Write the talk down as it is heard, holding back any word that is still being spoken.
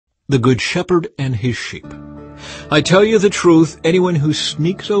The Good Shepherd and His Sheep. I tell you the truth, anyone who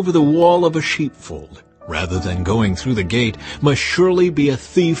sneaks over the wall of a sheepfold, rather than going through the gate, must surely be a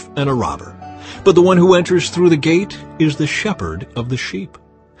thief and a robber. But the one who enters through the gate is the shepherd of the sheep.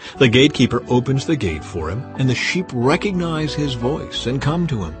 The gatekeeper opens the gate for him, and the sheep recognize his voice and come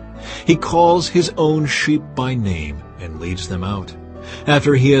to him. He calls his own sheep by name and leads them out.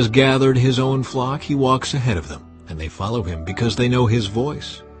 After he has gathered his own flock, he walks ahead of them, and they follow him because they know his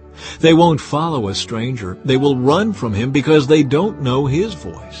voice. They won't follow a stranger. They will run from him because they don't know his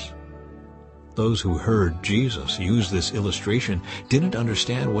voice. Those who heard Jesus use this illustration didn't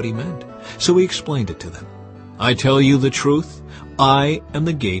understand what he meant, so he explained it to them. I tell you the truth, I am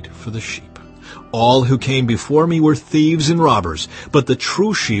the gate for the sheep. All who came before me were thieves and robbers, but the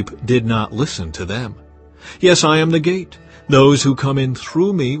true sheep did not listen to them. Yes, I am the gate. Those who come in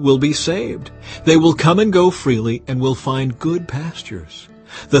through me will be saved. They will come and go freely and will find good pastures.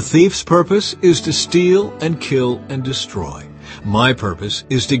 The thief's purpose is to steal and kill and destroy. My purpose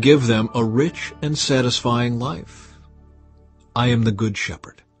is to give them a rich and satisfying life. I am the Good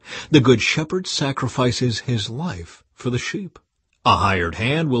Shepherd. The Good Shepherd sacrifices his life for the sheep. A hired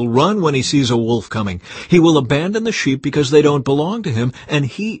hand will run when he sees a wolf coming. He will abandon the sheep because they don't belong to him, and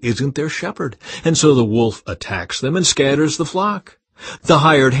he isn't their shepherd. And so the wolf attacks them and scatters the flock. The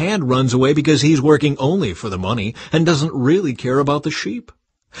hired hand runs away because he's working only for the money and doesn't really care about the sheep.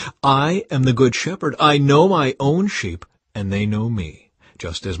 I am the Good Shepherd. I know my own sheep, and they know me,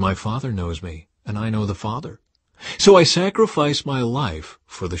 just as my Father knows me, and I know the Father. So I sacrifice my life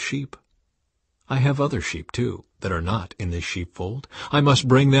for the sheep. I have other sheep, too, that are not in this sheepfold. I must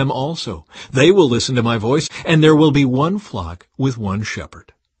bring them also. They will listen to my voice, and there will be one flock with one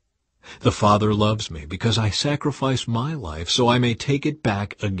shepherd. The Father loves me because I sacrifice my life so I may take it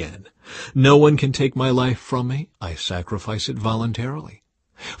back again. No one can take my life from me. I sacrifice it voluntarily.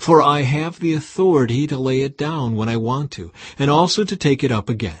 For I have the authority to lay it down when I want to, and also to take it up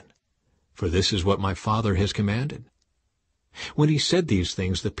again. For this is what my Father has commanded. When he said these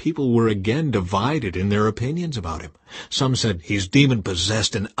things, the people were again divided in their opinions about him. Some said, he's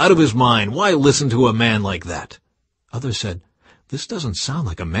demon-possessed and out of his mind. Why listen to a man like that? Others said, this doesn't sound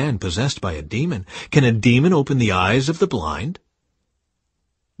like a man possessed by a demon. Can a demon open the eyes of the blind?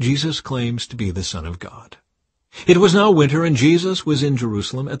 Jesus claims to be the Son of God. It was now winter, and Jesus was in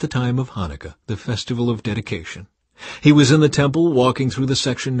Jerusalem at the time of Hanukkah, the festival of dedication. He was in the temple, walking through the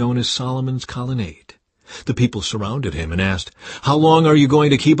section known as Solomon's Colonnade. The people surrounded him and asked, How long are you going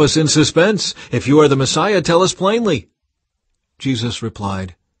to keep us in suspense? If you are the Messiah, tell us plainly. Jesus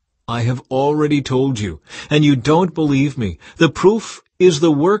replied, I have already told you, and you don't believe me. The proof is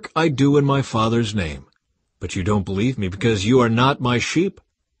the work I do in my Father's name. But you don't believe me because you are not my sheep.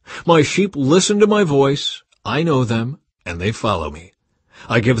 My sheep listen to my voice. I know them, and they follow me.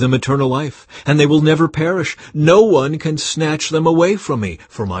 I give them eternal life, and they will never perish. No one can snatch them away from me,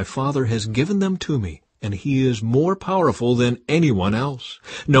 for my Father has given them to me, and he is more powerful than anyone else.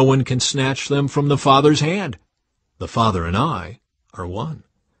 No one can snatch them from the Father's hand. The Father and I are one.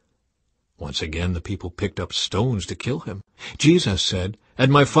 Once again the people picked up stones to kill him. Jesus said, At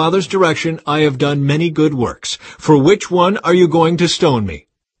my Father's direction I have done many good works. For which one are you going to stone me?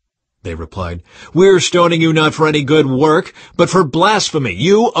 They replied, We're stoning you not for any good work, but for blasphemy.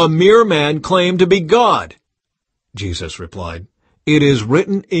 You, a mere man, claim to be God. Jesus replied, It is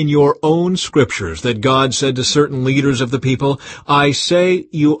written in your own scriptures that God said to certain leaders of the people, I say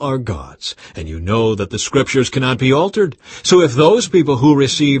you are gods, and you know that the scriptures cannot be altered. So if those people who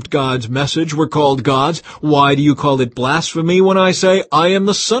received God's message were called gods, why do you call it blasphemy when I say I am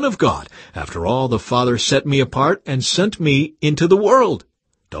the Son of God? After all, the Father set me apart and sent me into the world.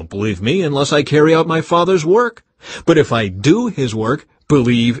 Don't believe me unless I carry out my Father's work. But if I do his work,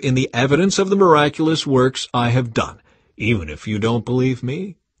 believe in the evidence of the miraculous works I have done, even if you don't believe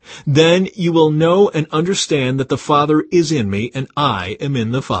me. Then you will know and understand that the Father is in me and I am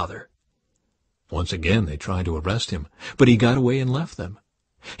in the Father. Once again they tried to arrest him, but he got away and left them.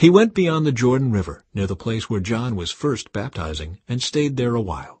 He went beyond the Jordan River, near the place where John was first baptizing, and stayed there a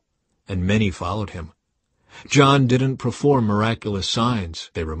while, and many followed him. John didn't perform miraculous signs,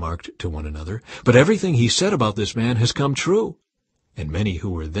 they remarked to one another, but everything he said about this man has come true. And many who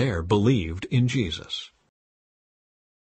were there believed in Jesus.